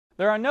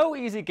There are no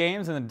easy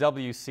games in the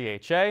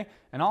WCHA,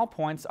 and all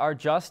points are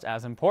just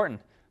as important.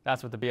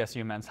 That's what the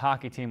BSU men's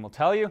hockey team will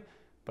tell you.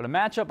 But a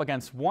matchup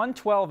against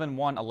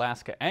 1-12-1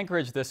 Alaska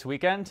Anchorage this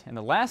weekend in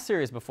the last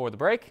series before the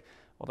break,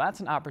 well, that's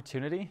an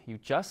opportunity you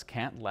just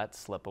can't let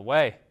slip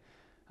away.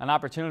 An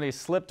opportunity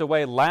slipped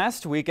away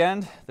last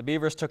weekend. The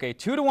Beavers took a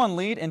 2-1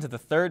 lead into the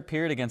third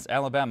period against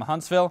Alabama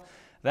Huntsville,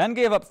 then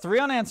gave up 3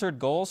 unanswered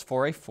goals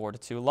for a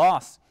 4-2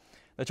 loss.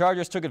 The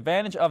Chargers took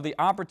advantage of the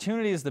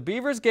opportunities the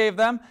Beavers gave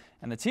them,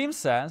 and the team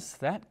says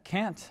that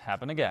can't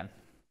happen again.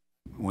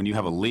 When you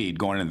have a lead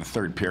going into the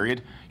third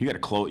period, you got to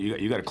close.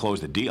 You got to close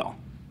the deal.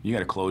 You got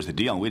to close the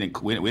deal, and we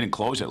didn't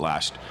close it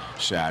last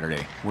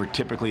Saturday. We're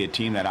typically a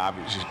team that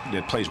obviously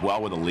that plays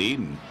well with a lead,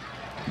 and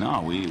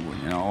no,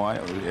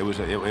 it was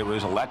a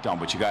letdown.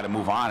 But you got to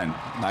move on, and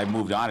I've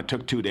moved on. It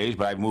took 2 days,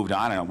 but I've moved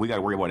on, and we got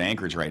to worry about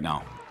Anchorage right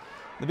now.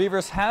 The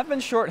Beavers have been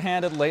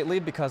shorthanded lately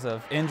because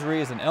of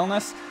injuries and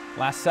illness.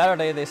 Last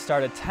Saturday, they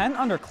started 10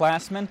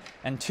 underclassmen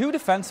and 2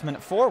 defensemen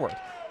forward.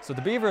 So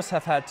the Beavers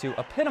have had to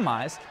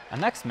epitomize a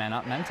next man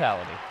up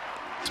mentality.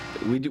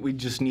 We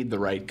just need the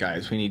right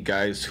guys. We need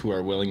guys who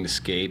are willing to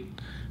skate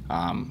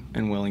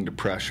and willing to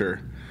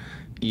pressure,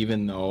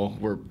 even though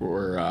we're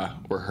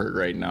hurt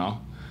right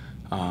now.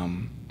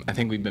 I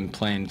think we've been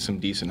playing some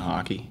decent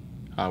hockey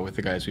with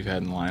the guys we've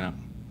had in the lineup.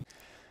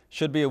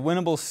 Should be a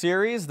winnable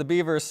series. The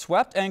Beavers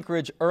swept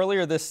Anchorage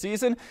earlier this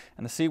season,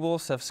 and the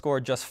Seawolves have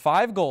scored just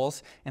 5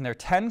 goals in their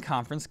 10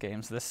 conference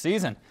games this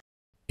season.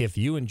 If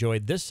you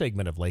enjoyed this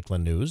segment of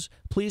Lakeland News,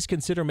 please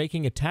consider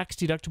making a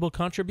tax-deductible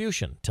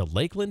contribution to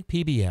Lakeland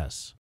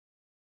PBS.